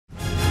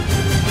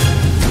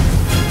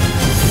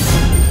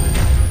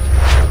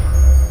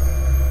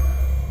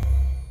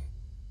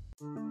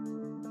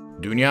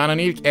Dünyanın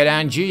ilk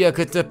LNG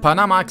yakıtlı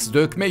Panamax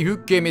dökme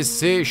yük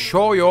gemisi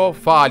Shoyo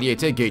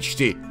faaliyete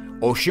geçti.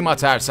 Oshima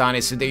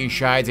Tersanesi'nde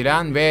inşa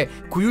edilen ve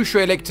Kyushu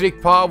Electric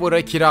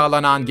Power'a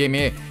kiralanan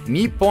gemi,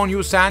 Nippon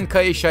Yusen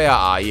Kaisha'ya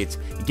ait.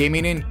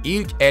 Geminin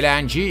ilk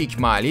LNG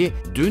ikmali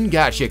dün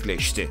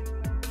gerçekleşti.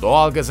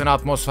 Doğalgazın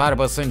atmosfer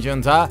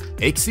basıncında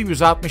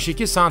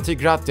 -162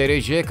 santigrat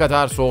dereceye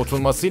kadar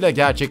soğutulmasıyla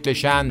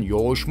gerçekleşen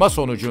yoğuşma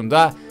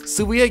sonucunda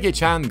sıvıya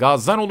geçen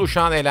gazdan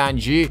oluşan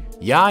LNG,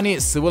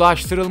 yani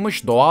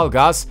sıvılaştırılmış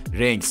doğalgaz,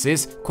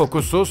 renksiz,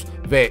 kokusuz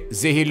ve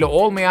zehirli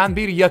olmayan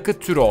bir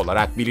yakıt türü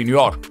olarak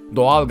biliniyor.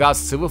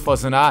 Doğalgaz sıvı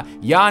fazına,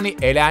 yani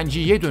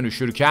LNG'ye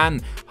dönüşürken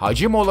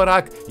hacim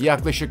olarak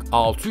yaklaşık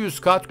 600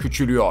 kat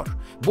küçülüyor.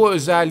 Bu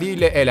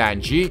özelliğiyle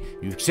LNG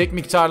yüksek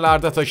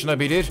miktarlarda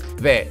taşınabilir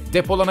ve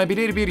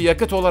depolanabilir bir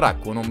yakıt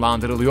olarak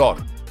konumlandırılıyor.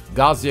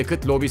 Gaz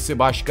Yakıt Lobisi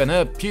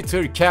Başkanı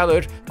Peter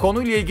Keller,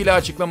 konuyla ilgili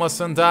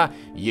açıklamasında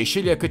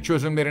yeşil yakıt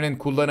çözümlerinin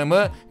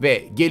kullanımı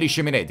ve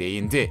gelişimine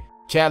değindi.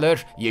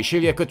 Keller,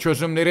 yeşil yakıt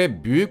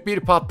çözümleri büyük bir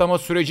patlama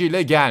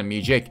süreciyle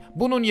gelmeyecek.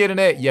 Bunun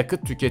yerine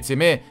yakıt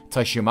tüketimi,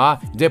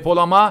 taşıma,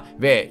 depolama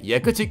ve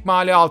yakıt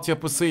ikmali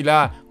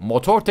altyapısıyla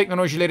motor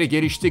teknolojileri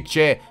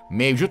geliştikçe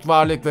mevcut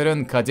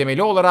varlıkların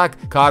kademeli olarak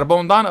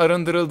karbondan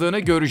arındırıldığını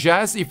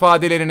göreceğiz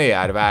ifadelerine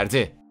yer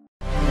verdi.